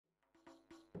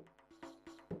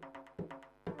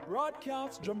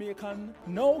Braadkyaas Jamiekan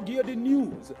now give the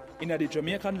news in the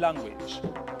Jamaican language.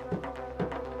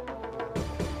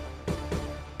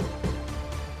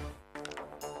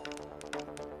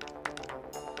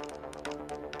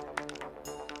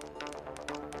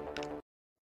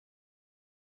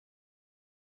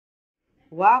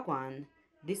 Wagwan,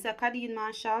 this is Kadeen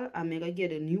Marshall and me gonna get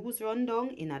the news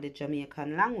rundown in the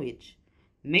Jamaican language.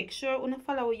 Make sure you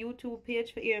follow our YouTube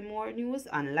page for hear more news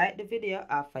and like the video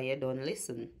after you done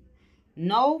listen.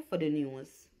 Now for the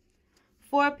news.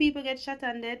 4 people get shot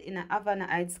and dead in a Havana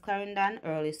Heights, Clarendon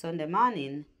early Sunday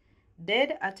morning.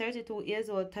 Dead are 32 years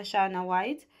old Tashana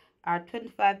White, our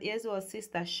 25 years old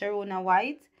sister Sharona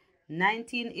White,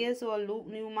 19 years old Luke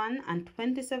Newman, and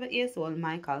 27 years old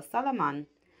Michael Solomon.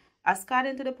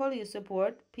 According to the police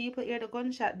report, people hear the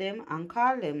gunshot them and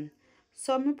call them.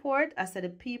 Some report as said the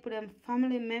people them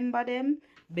family member them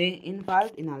being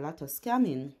involved in a lot of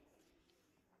scamming.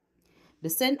 The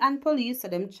St. Anne police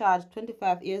said them charged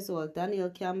 25 years old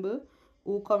Daniel Campbell,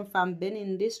 who come from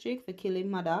Benin district, for killing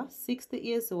mother 60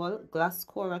 years old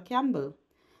Glascora Campbell.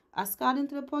 According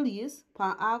to the police,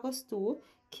 on August 2,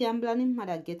 Campbell and his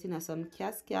mother getting some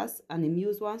cas and him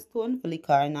use one stone for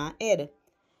liquor in her head.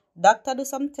 Doctor do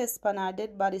some tests on her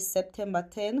dead body September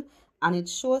 10 and it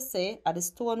shows say at the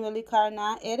stone will liquor in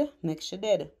her head make she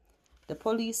dead. The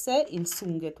police say him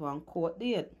soon get one court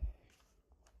date.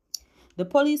 The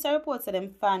police report said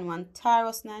them found one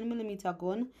Taurus 9mm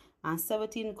gun and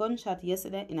 17 gunshots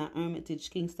yesterday in a Hermitage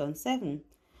Kingston 7.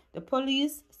 The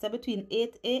police said between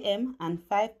 8 a.m. and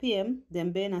 5 p.m.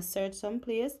 them been a search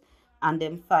someplace and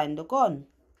them find the gun.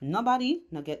 Nobody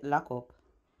no get locked up.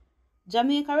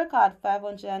 Jamaica recorded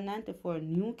 594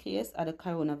 new cases of the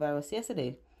coronavirus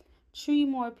yesterday. 3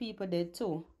 more people dead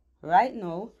too. Right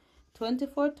now,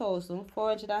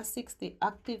 24,460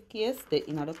 active cases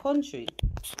in the country.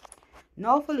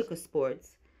 Now for local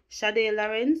sports. Sade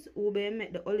Lawrence, who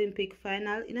made the Olympic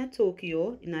final in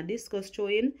Tokyo in a discus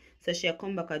throwing, so she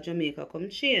come back to Jamaica come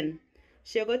train.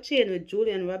 She got train with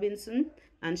Julian Robinson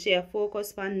and she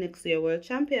focus on next year World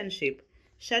Championship.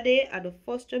 Sade are the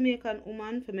first Jamaican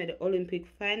woman to make the Olympic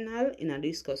final in a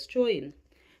discus throwing.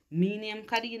 Me name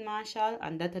Kadeen Marshall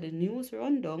and that are the news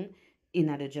rundown in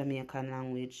the Jamaican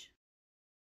language.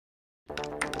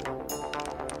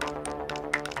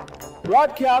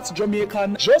 Braadkyaas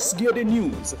Jamiekan just give the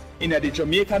news in the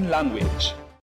Jamaican language.